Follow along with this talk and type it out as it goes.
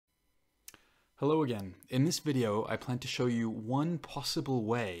Hello again. In this video, I plan to show you one possible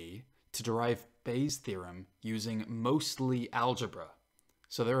way to derive Bayes' theorem using mostly algebra.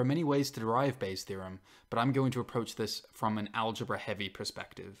 So there are many ways to derive Bayes' theorem, but I'm going to approach this from an algebra-heavy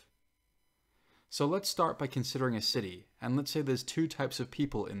perspective. So let's start by considering a city, and let's say there's two types of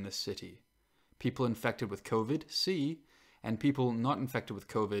people in this city. People infected with COVID, C, and people not infected with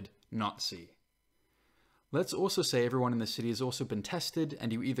COVID, not C. Let's also say everyone in the city has also been tested,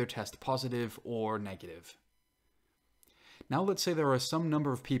 and you either test positive or negative. Now let's say there are some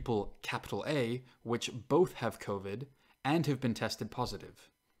number of people, capital A, which both have COVID and have been tested positive.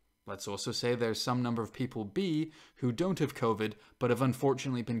 Let's also say there's some number of people, B, who don't have COVID, but have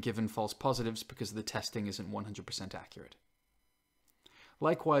unfortunately been given false positives because the testing isn't 100% accurate.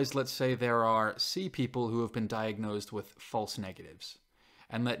 Likewise, let's say there are C people who have been diagnosed with false negatives,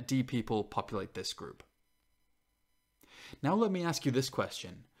 and let D people populate this group. Now let me ask you this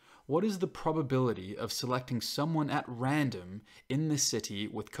question. What is the probability of selecting someone at random in this city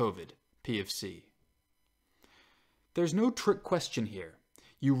with COVID, P of C? There's no trick question here.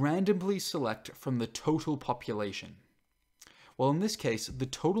 You randomly select from the total population. Well, in this case, the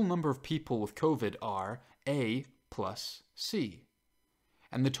total number of people with COVID are A plus C.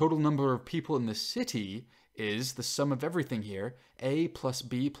 And the total number of people in the city is the sum of everything here, A plus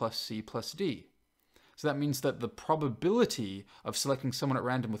B plus C plus D. So that means that the probability of selecting someone at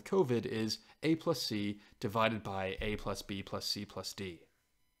random with COVID is A plus C divided by A plus B plus C plus D.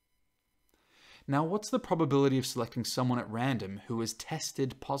 Now, what's the probability of selecting someone at random who is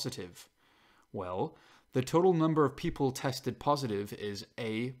tested positive? Well, the total number of people tested positive is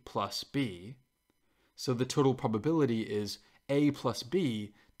A plus B. So the total probability is A plus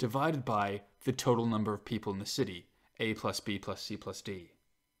B divided by the total number of people in the city, A plus B plus C plus D.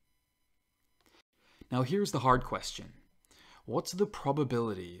 Now here's the hard question. What's the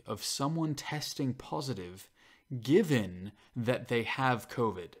probability of someone testing positive given that they have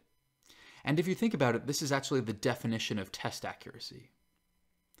COVID? And if you think about it, this is actually the definition of test accuracy.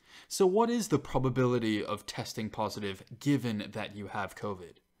 So what is the probability of testing positive given that you have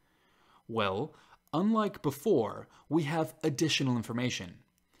COVID? Well, unlike before, we have additional information.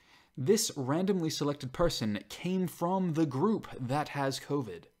 This randomly selected person came from the group that has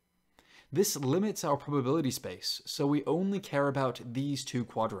COVID. This limits our probability space, so we only care about these two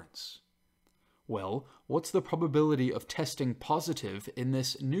quadrants. Well, what's the probability of testing positive in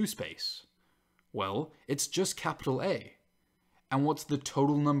this new space? Well, it's just capital A. And what's the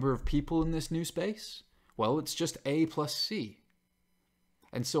total number of people in this new space? Well, it's just A plus C.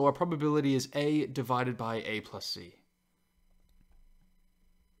 And so our probability is A divided by A plus C.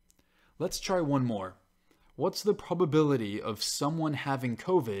 Let's try one more. What's the probability of someone having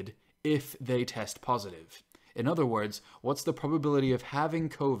COVID if they test positive? In other words, what's the probability of having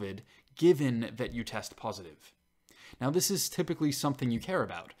COVID given that you test positive? Now, this is typically something you care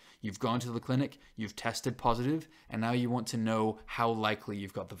about. You've gone to the clinic, you've tested positive, and now you want to know how likely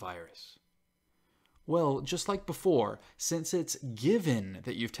you've got the virus. Well, just like before, since it's given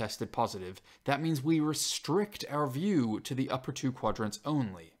that you've tested positive, that means we restrict our view to the upper two quadrants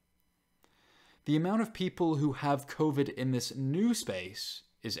only. The amount of people who have COVID in this new space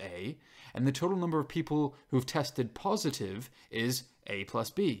is A, and the total number of people who've tested positive is A plus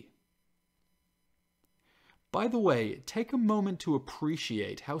B. By the way, take a moment to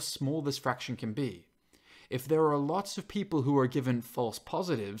appreciate how small this fraction can be. If there are lots of people who are given false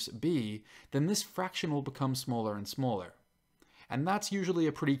positives, B, then this fraction will become smaller and smaller. And that's usually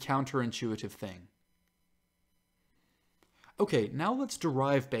a pretty counterintuitive thing. Okay, now let's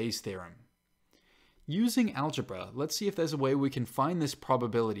derive Bayes' theorem. Using algebra, let's see if there's a way we can find this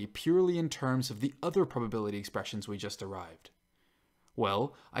probability purely in terms of the other probability expressions we just derived.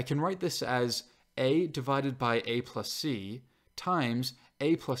 Well, I can write this as A divided by A plus C times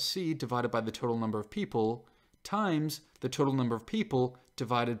A plus C divided by the total number of people times the total number of people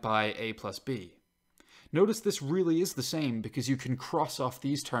divided by A plus B. Notice this really is the same because you can cross off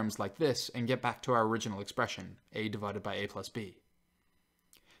these terms like this and get back to our original expression, A divided by A plus B.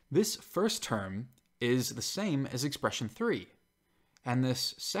 This first term is the same as expression 3, and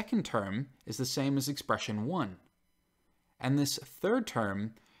this second term is the same as expression 1. And this third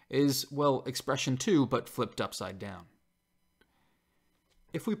term is, well, expression 2, but flipped upside down.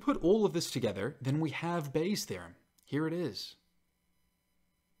 If we put all of this together, then we have Bayes' theorem. Here it is.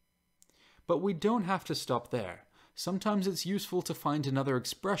 But we don't have to stop there. Sometimes it's useful to find another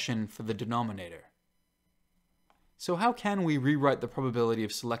expression for the denominator. So how can we rewrite the probability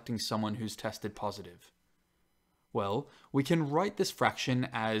of selecting someone who's tested positive? Well, we can write this fraction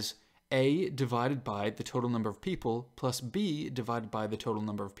as A divided by the total number of people plus B divided by the total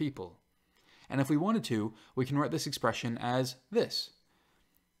number of people. And if we wanted to, we can write this expression as this.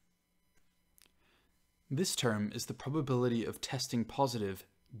 This term is the probability of testing positive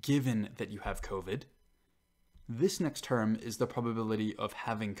given that you have COVID. This next term is the probability of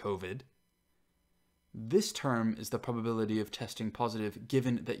having COVID. This term is the probability of testing positive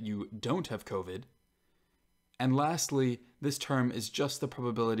given that you don't have COVID. And lastly, this term is just the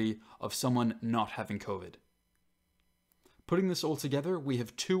probability of someone not having COVID. Putting this all together, we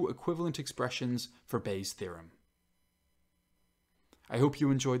have two equivalent expressions for Bayes' theorem. I hope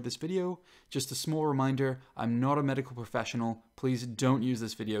you enjoyed this video. Just a small reminder, I'm not a medical professional. Please don't use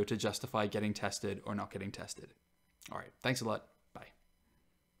this video to justify getting tested or not getting tested. All right, thanks a lot.